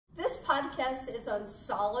podcast is on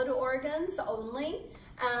solid organs only,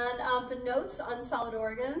 and the notes on solid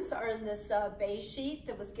organs are in this beige sheet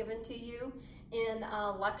that was given to you in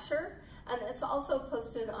lecture, and it's also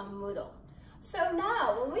posted on Moodle. So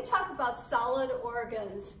now, when we talk about solid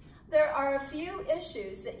organs, there are a few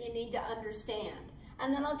issues that you need to understand,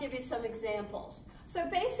 and then I'll give you some examples. So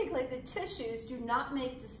basically, the tissues do not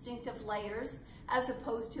make distinctive layers as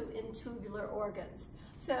opposed to in tubular organs.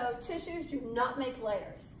 So tissues do not make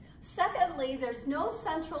layers. Secondly, there's no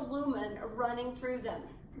central lumen running through them,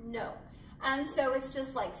 no. And so it's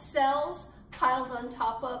just like cells piled on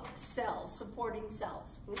top of cells, supporting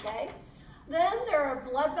cells, okay? Then there are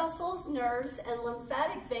blood vessels, nerves, and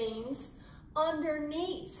lymphatic veins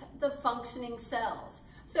underneath the functioning cells.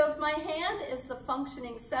 So if my hand is the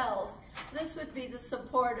functioning cells, this would be the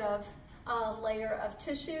supportive layer of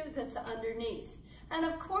tissue that's underneath. And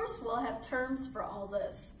of course, we'll have terms for all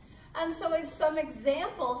this. And so some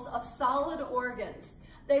examples of solid organs,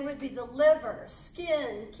 they would be the liver,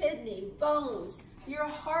 skin, kidney, bones, your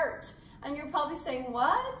heart. And you're probably saying,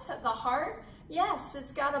 what? The heart? Yes,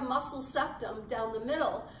 it's got a muscle septum down the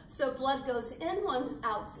middle. So blood goes in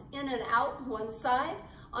and out one side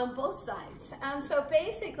on both sides. And so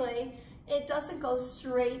basically, it doesn't go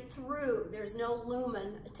straight through. There's no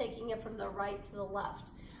lumen taking it from the right to the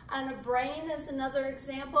left. And a brain is another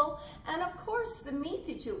example. And of course, the meat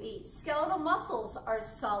that you eat. Skeletal muscles are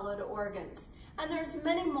solid organs. And there's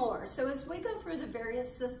many more. So as we go through the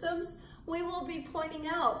various systems, we will be pointing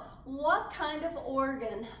out what kind of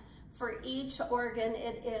organ for each organ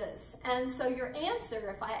it is. And so your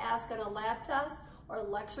answer, if I ask on a lab test or a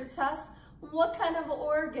lecture test, what kind of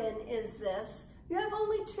organ is this? You have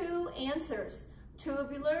only two answers.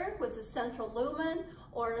 Tubular with a central lumen,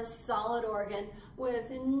 or a solid organ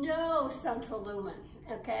with no central lumen,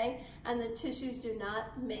 okay? And the tissues do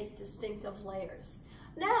not make distinctive layers.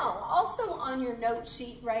 Now, also on your note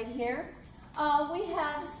sheet right here, we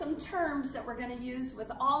have some terms that we're going to use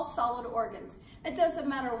with all solid organs. It doesn't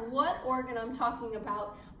matter what organ I'm talking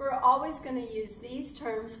about, we're always going to use these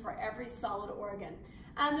terms for every solid organ.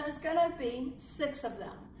 And there's going to be 6 of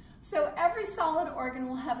them. So every solid organ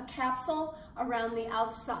will have a capsule around the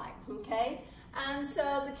outside, okay? And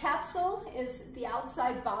so the capsule is the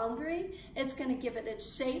outside boundary. It's going to give it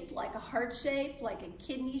its shape, like a heart shape, like a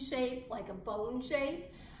kidney shape, like a bone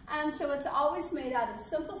shape. And so it's always made out of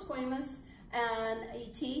simple squamous and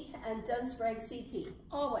ET and dense reg CT,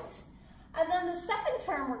 always. And then the second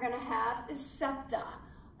term we're going to have is septa.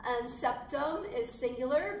 And septum is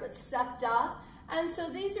singular, but septa. And so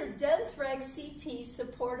these are dense reg CT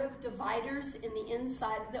supportive dividers in the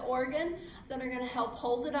inside of the organ that are going to help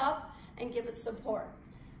hold it up and give it support.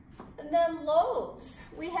 And then lobes.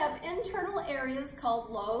 We have internal areas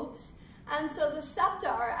called lobes. And so the septa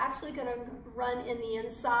are actually going to run in the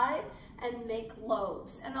inside and make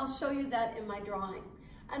lobes. And I'll show you that in my drawing.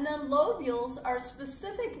 And then lobules are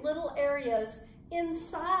specific little areas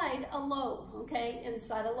inside a lobe, okay?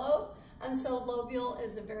 Inside a lobe. And so lobule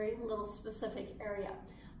is a very little specific area.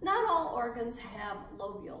 Not all organs have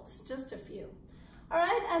lobules, just a few. All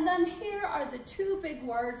right, and then here are the 2 big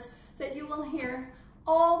words that you will hear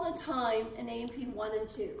all the time in A&P 1 and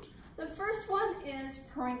 2. The first one is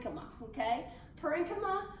parenchyma, okay?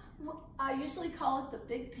 Parenchyma, I usually call it the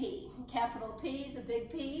big P, capital P, the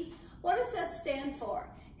big P. What does that stand for?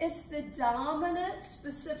 It's the dominant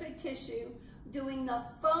specific tissue doing the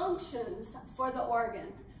functions for the organ,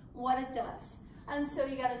 what it does. And so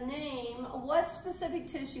you got to name what specific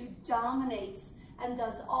tissue dominates and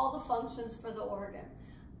does all the functions for the organ.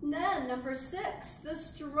 And then number 6, the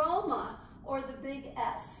stroma, or the big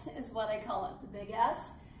S is what I call it, the big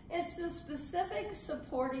S. It's the specific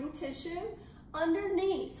supporting tissue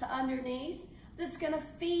underneath that's going to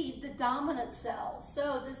feed the dominant cells.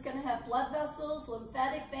 So there's going to have blood vessels,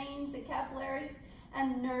 lymphatic veins and capillaries,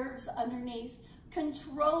 and nerves underneath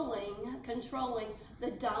controlling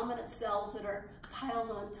the dominant cells that are piled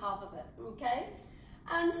on top of it, okay?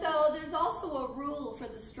 And so there's also a rule for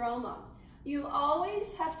the stroma. You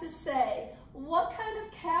always have to say what kind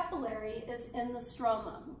of capillary is in the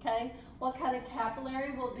stroma, okay? What kind of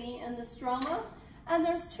capillary will be in the stroma? And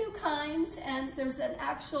there's 2 kinds, and there's an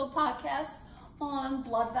actual podcast on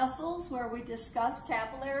blood vessels where we discuss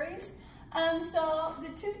capillaries. And so the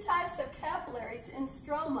 2 types of capillaries in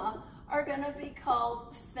stroma are going to be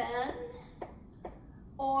called fen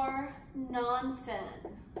or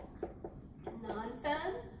non-fen.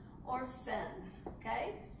 Non-fen or fen,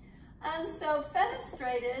 okay? And so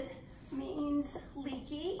fenestrated means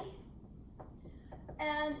leaky,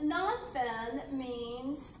 and non-fen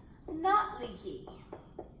means not leaky.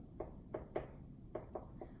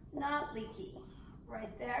 Not leaky,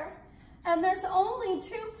 right there. And there's only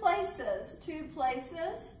two places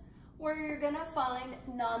where you're gonna find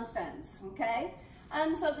non-fins, okay?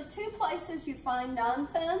 And so the two places you find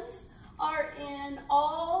non-fins are in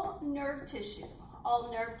all nerve tissue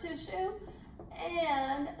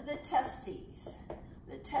and the testes.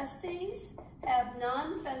 The testes have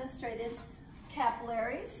non-fenestrated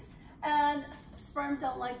capillaries, and sperm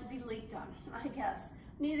don't like to be leaked on, I guess.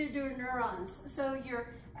 Neither do neurons. So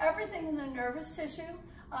everything in the nervous tissue,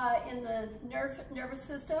 in the nervous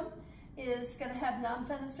system, is going to have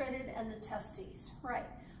non-fenestrated, and the testes, right?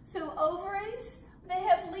 So ovaries, they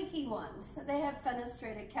have leaky ones. They have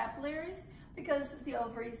fenestrated capillaries because the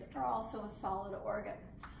ovaries are also a solid organ.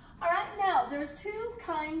 All right, now there's two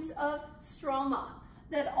kinds of stroma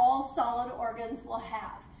that all solid organs will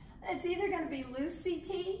have. It's either going to be loose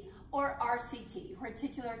CT or RCT,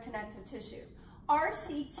 reticular connective tissue.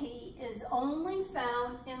 RCT is only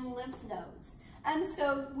found in lymph nodes, and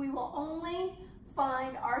so we will only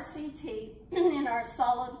find RCT in our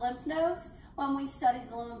solid lymph nodes when we study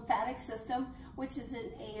the lymphatic system, which is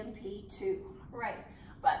in AMP2, right?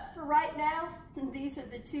 But for right now, these are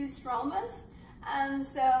the two stromas, and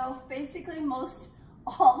so basically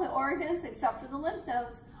all the organs except for the lymph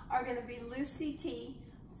nodes are going to be loose CT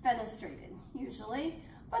fenestrated usually,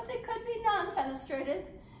 but they could be non-fenestrated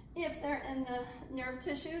if they're in the nerve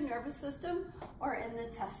tissue, nervous system, or in the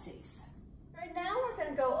testes. Right now we're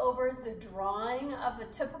going to go over the drawing of a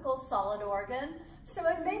typical solid organ. So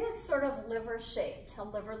I made it sort of liver shaped, a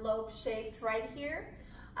liver lobe shaped right here.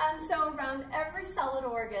 And so around every solid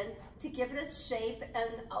organ, to give it its shape and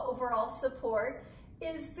overall support,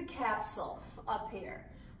 is the capsule up here.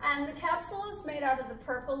 And the capsule is made out of the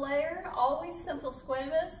purple layer, always simple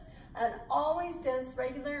squamous, and always dense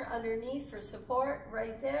regular underneath for support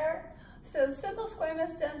right there. So simple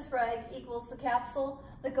squamous dense reg equals the capsule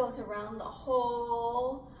that goes around the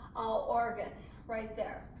whole organ right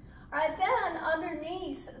there. All right, then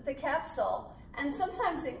underneath the capsule, and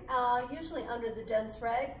sometimes usually under the dense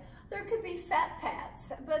reg, there could be fat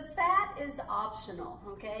pads, but fat is optional,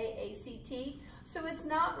 okay, ACT, so it's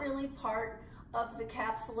not really part of the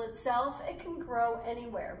capsule itself. It can grow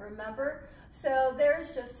anywhere, remember? So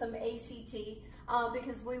there's just some ACT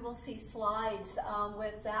because we will see slides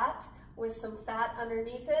with that, with some fat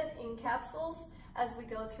underneath it in capsules as we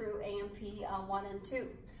go through AMP 1 and 2.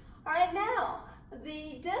 All right, now,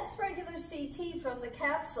 the dense regular CT from the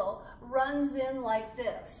capsule runs in like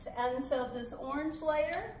this. And so this orange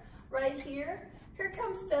layer right here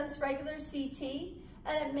comes dense regular CT,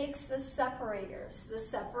 and it makes the separators.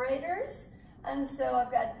 And so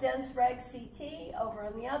I've got dense reg CT over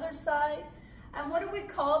on the other side. And what do we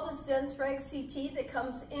call this dense reg CT that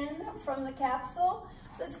comes in from the capsule?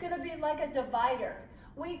 That's going to be like a divider.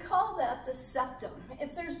 We call that the septum.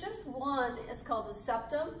 If there's just one, it's called a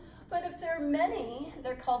septum. But if there are many,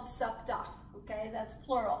 they're called septa. Okay, that's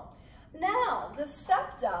plural. Now, the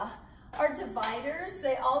septa are dividers.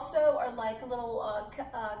 They also are like little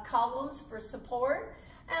columns for support.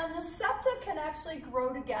 And the septa can actually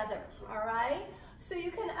grow together, all right? So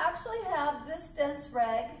you can actually have this dense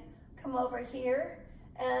reg come over here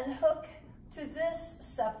and hook to this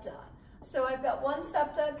septa. So I've got one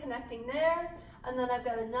septa connecting there, and then I've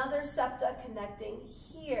got another septa connecting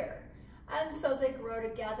here. And so they grow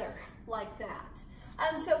together like that.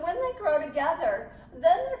 And so when they grow together, then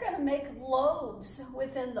they're going to make lobes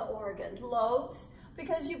within the organ. Lobes,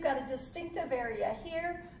 because you've got a distinctive area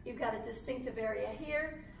here, you've got a distinctive area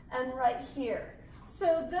here, and right here.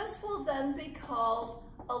 So this will then be called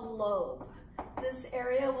a lobe. This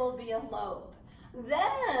area will be a lobe.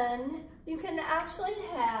 Then you can actually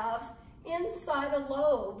have, inside a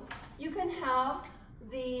lobe, you can have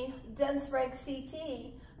the dense reg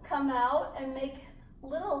CT come out and make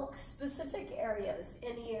little specific areas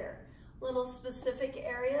in here. Little specific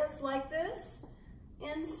areas like this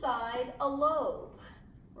inside a lobe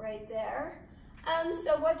right there. And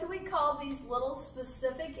so what do we call these little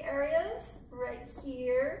specific areas? Right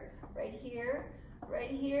here, right here, right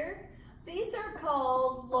here. These are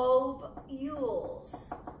called lobules.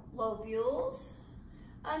 Lobules.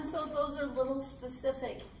 And so those are little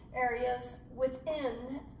specific areas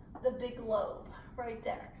within the big lobe right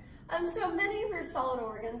there. And so many of your solid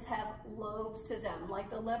organs have lobes to them, like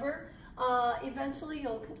the liver. Eventually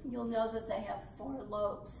you'll know that they have 4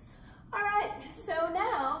 lobes. All right, so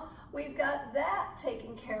now we've got that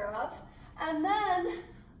taken care of. And then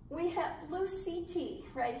we have loose CT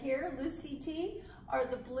right here. Loose CT are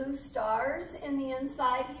the blue stars in the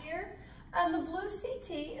inside here. And the blue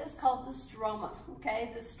CT is called the stroma,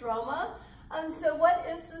 okay? The stroma. And so what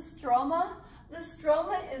is the stroma? The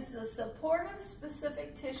stroma is the supportive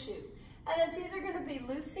specific tissue. And it's either going to be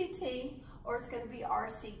loose CT or it's going to be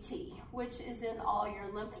RCT, which is in all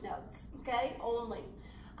your lymph nodes, okay, only.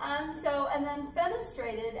 And then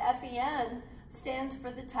fenestrated, FEN, stands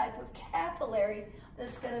for the type of capillary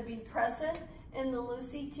that's going to be present in the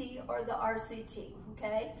loose CT or the RCT,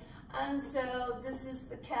 okay? And so this is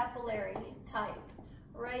the capillary type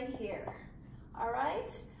right here, all right?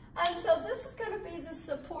 And so this is going to be the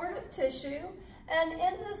supportive tissue, and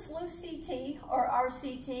in this loose CT or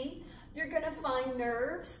RCT, you're going to find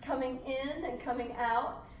nerves coming in and coming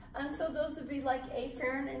out. And so those would be like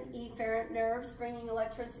afferent and efferent nerves bringing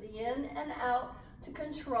electricity in and out to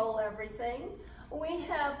control everything. We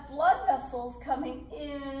have blood vessels coming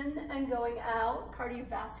in and going out,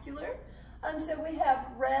 cardiovascular. And so we have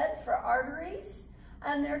red for arteries,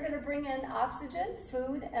 and they're going to bring in oxygen,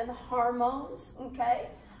 food, and hormones, okay?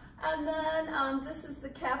 And then this is the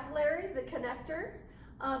capillary, the connector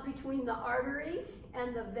between the artery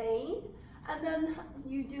and the vein. And then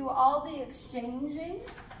you do all the exchanging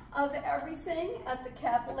of everything at the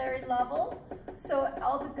capillary level. So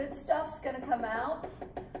all the good stuff's going to come out.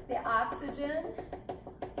 The oxygen,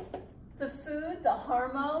 the food, the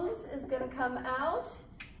hormones is going to come out.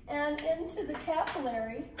 And into the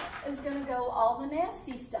capillary is going to go all the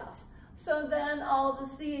nasty stuff. So then all the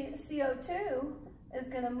CO2 is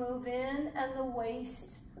going to move in, and the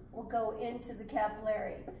waste will go into the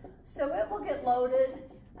capillary. So it will get loaded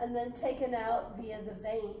and then taken out via the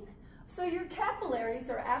vein. So your capillaries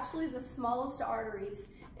are actually the smallest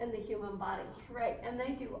arteries in the human body, right? And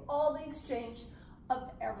they do all the exchange of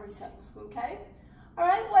everything, okay? All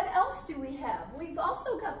right, what else do we have? We've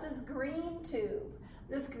also got this green tube.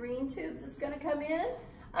 This green tube that's going to come in,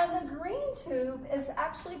 and the green tube is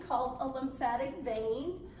actually called a lymphatic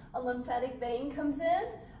vein. A lymphatic vein comes in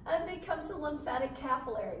and becomes a lymphatic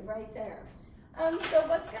capillary right there. And so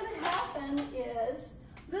what's going to happen is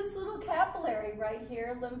this little capillary right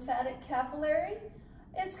here, lymphatic capillary,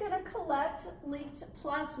 it's going to collect leaked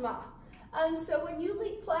plasma. And so when you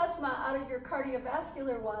leak plasma out of your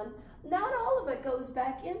cardiovascular one, not all of it goes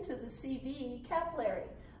back into the CV capillary.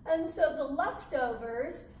 And so the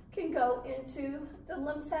leftovers can go into the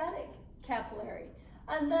lymphatic capillary.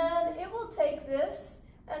 And then it will take this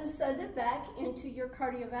and send it back into your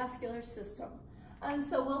cardiovascular system. And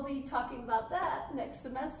so we'll be talking about that next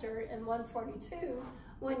semester in 142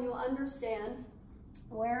 when you understand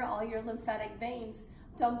where all your lymphatic veins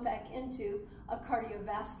dump back into a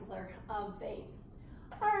cardiovascular vein.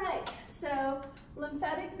 All right, so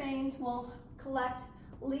lymphatic veins will collect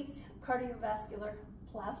leaked cardiovascular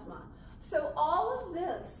plasma. So all of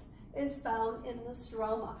this is found in the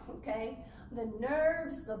stroma, okay? The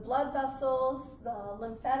nerves, the blood vessels, the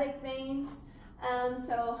lymphatic veins, and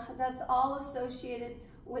so that's all associated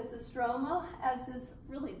with the stroma, as is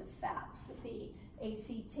really the fat, the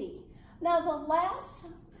ACT. Now the last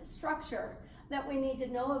structure that we need to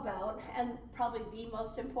know about, and probably the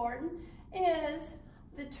most important, is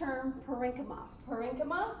the term parenchyma.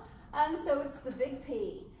 Parenchyma, and so it's the big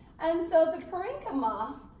P. And so the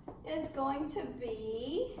parenchyma is going to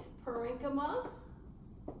be parenchyma,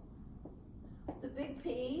 the big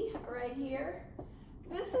P right here.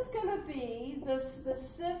 This is going to be the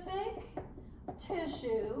specific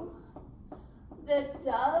tissue that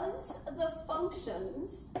does the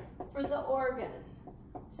functions for the organ.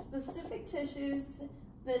 Specific tissues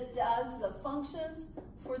that does the functions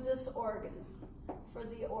for this organ, for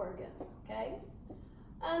the organ, okay?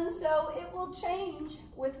 And so it will change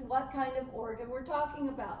with what kind of organ we're talking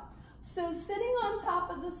about. So sitting on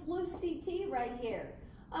top of this loose CT right here,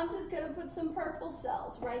 I'm just going to put some purple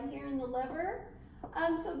cells right here in the liver.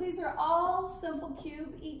 And so these are all simple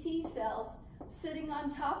cube ET cells sitting on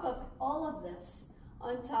top of all of this,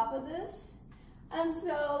 on top of this. And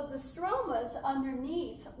so the stroma is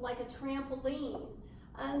underneath like a trampoline.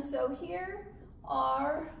 And so here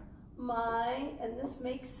are my, and this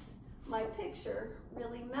makes my picture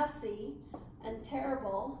really messy and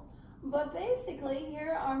terrible, but basically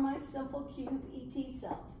here are my simple cube ET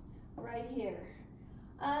cells right here.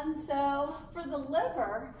 And so for the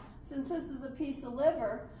liver, since this is a piece of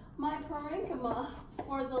liver, my parenchyma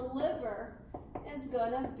for the liver is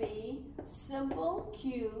going to be simple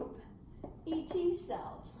cube ET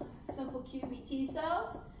cells. Simple cube ET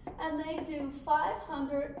cells, and they do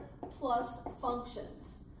 500 plus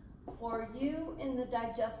functions for you in the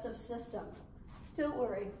digestive system. Don't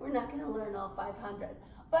worry, we're not going to learn all 500,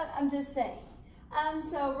 but I'm just saying. And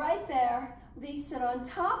so right there, these sit on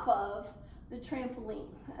top of the trampoline,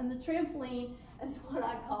 and the trampoline is what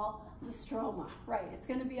I call the stroma, right? It's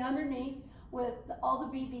going to be underneath with all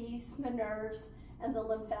the BBs, the nerves, and the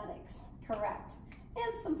lymphatics, correct?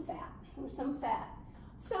 And some fat,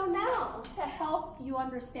 So now, to help you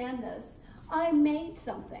understand this, I made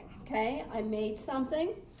something, okay? I made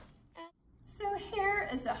something. So here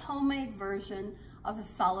is a homemade version of a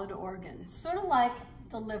solid organ, sort of like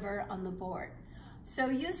the liver on the board. So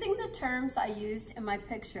using the terms I used in my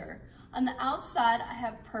picture, on the outside I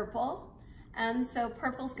have purple, and so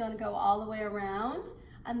purple's going to go all the way around,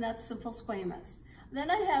 and that's simple squamous.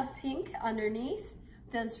 Then I have pink underneath,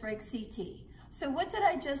 dense reg CT. So what did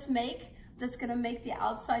I just make that's going to make the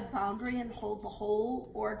outside boundary and hold the whole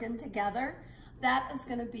organ together? That is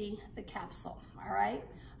going to be the capsule, all right?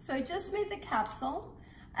 So I just made the capsule,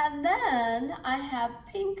 and then I have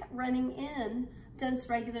pink running in, dense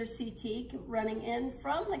regular CT running in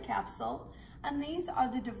from the capsule, and these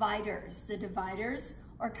are the dividers. The dividers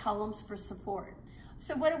are columns for support.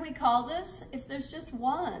 So what do we call this? If there's just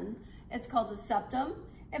one, it's called a septum.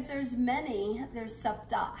 If there's many, there's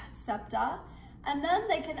septa, and then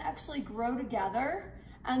they can actually grow together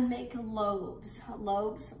and make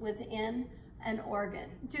lobes within an organ.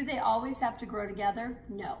 Do they always have to grow together?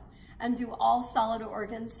 No. And do all solid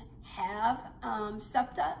organs have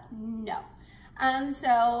septa? No. And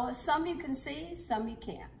so some you can see, some you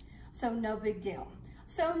can't. So no big deal.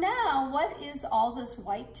 So now what is all this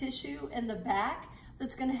white tissue in the back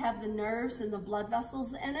that's going to have the nerves and the blood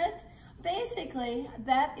vessels in it? Basically,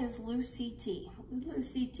 that is loose CT.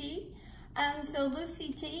 Loose CT. And so loose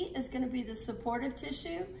CT is going to be the supportive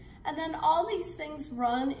tissue. And then all these things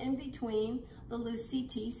run in between the loose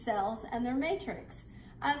CT cells and their matrix.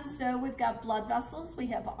 And so we've got blood vessels, we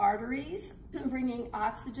have arteries bringing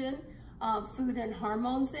oxygen, food and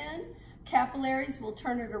hormones in. Capillaries will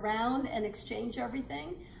turn it around and exchange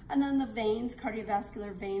everything. And then the veins,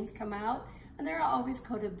 cardiovascular veins come out, and they're always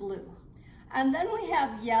coded blue. And then we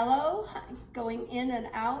have yellow going in and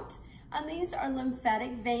out, and these are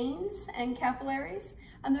lymphatic veins and capillaries,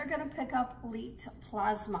 and they're going to pick up leaked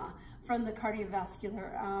plasma from the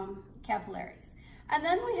cardiovascular capillaries. And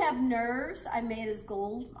then we have nerves I made as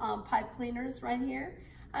gold pipe cleaners right here.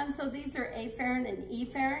 And so these are afferent and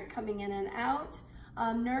efferent coming in and out.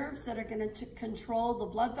 Nerves that are going to control the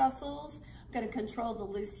blood vessels, going to control the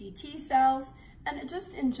loose CT cells, and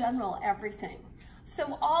just in general, everything.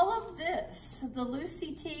 So all of this, the loose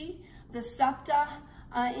CT, the septa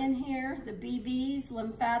in here, the BVs,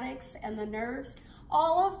 lymphatics, and the nerves,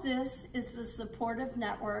 all of this is the supportive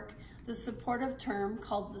network, the supportive term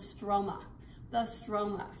called the stroma. The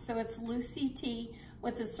stroma. So it's loose CT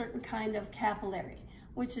with a certain kind of capillary,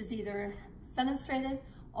 which is either fenestrated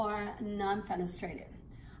or non-fenestrated.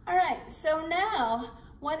 All right, so now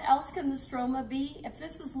what else can the stroma be? If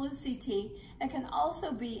this is loose CT, it can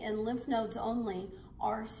also be in lymph nodes only,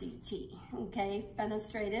 RCT, okay,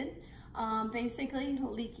 fenestrated, basically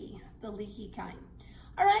leaky, the leaky kind.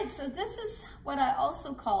 All right, so this is what I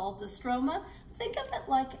also call the stroma. Think of it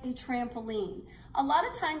like a trampoline. A lot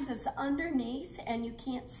of times it's underneath and you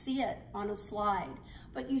can't see it on a slide,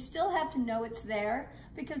 but you still have to know it's there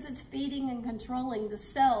because it's feeding and controlling the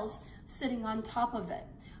cells sitting on top of it.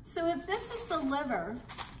 So if this is the liver,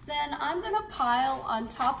 then I'm going to pile on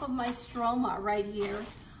top of my stroma right here,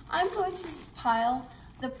 I'm going to pile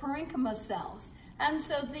the parenchyma cells. And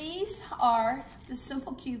so these are the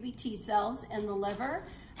simple QBT cells in the liver,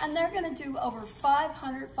 and they're going to do over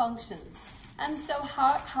 500 functions. And so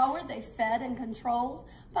how are they fed and controlled?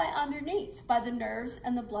 By underneath, by the nerves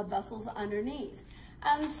and the blood vessels underneath.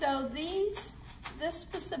 And so this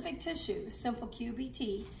specific tissue, simple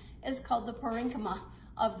QBT, is called the parenchyma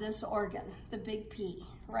of this organ, the big P,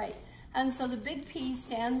 right? And so the big P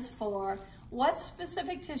stands for what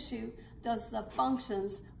specific tissue does the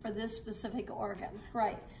functions for this specific organ,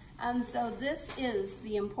 right? And so this is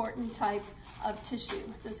the important type of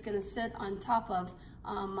tissue that's going to sit on top of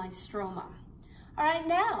my stroma. All right,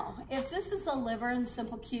 now, if this is the liver in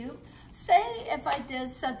simple cube, say if I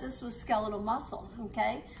said this was skeletal muscle,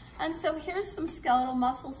 okay? And so here's some skeletal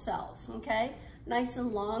muscle cells, okay? Nice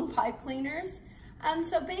and long pipe cleaners. And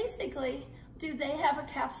so basically, do they have a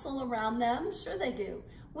capsule around them? Sure they do.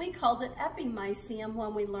 We called it epimysium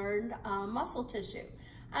when we learned muscle tissue.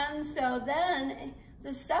 And so then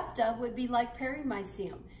the septa would be like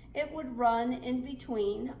perimysium. It would run in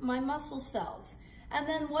between my muscle cells. And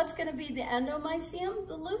then what's going to be the endomysium?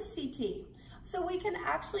 The loose CT. So we can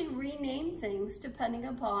actually rename things depending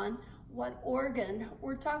upon what organ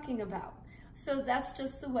we're talking about. So that's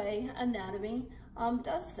just the way anatomy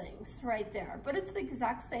does things right there. But it's the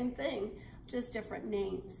exact same thing, just different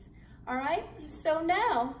names. All right, so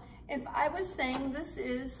now if I was saying this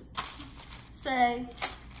is, say,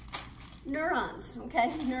 neurons,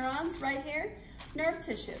 okay? Neurons right here, nerve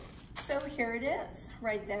tissue. So here it is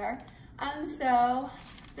right there. And so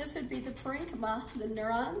this would be the parenchyma, the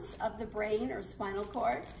neurons of the brain or spinal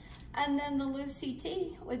cord. And then the loose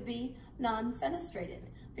CT would be non-fenestrated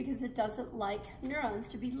because it doesn't like neurons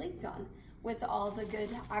to be leaked on with all the good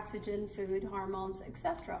oxygen, food, hormones,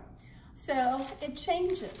 etc. So it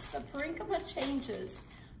changes. The parenchyma changes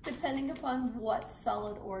depending upon what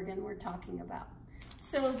solid organ we're talking about.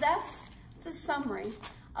 So that's the summary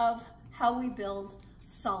of how we build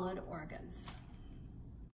solid organs.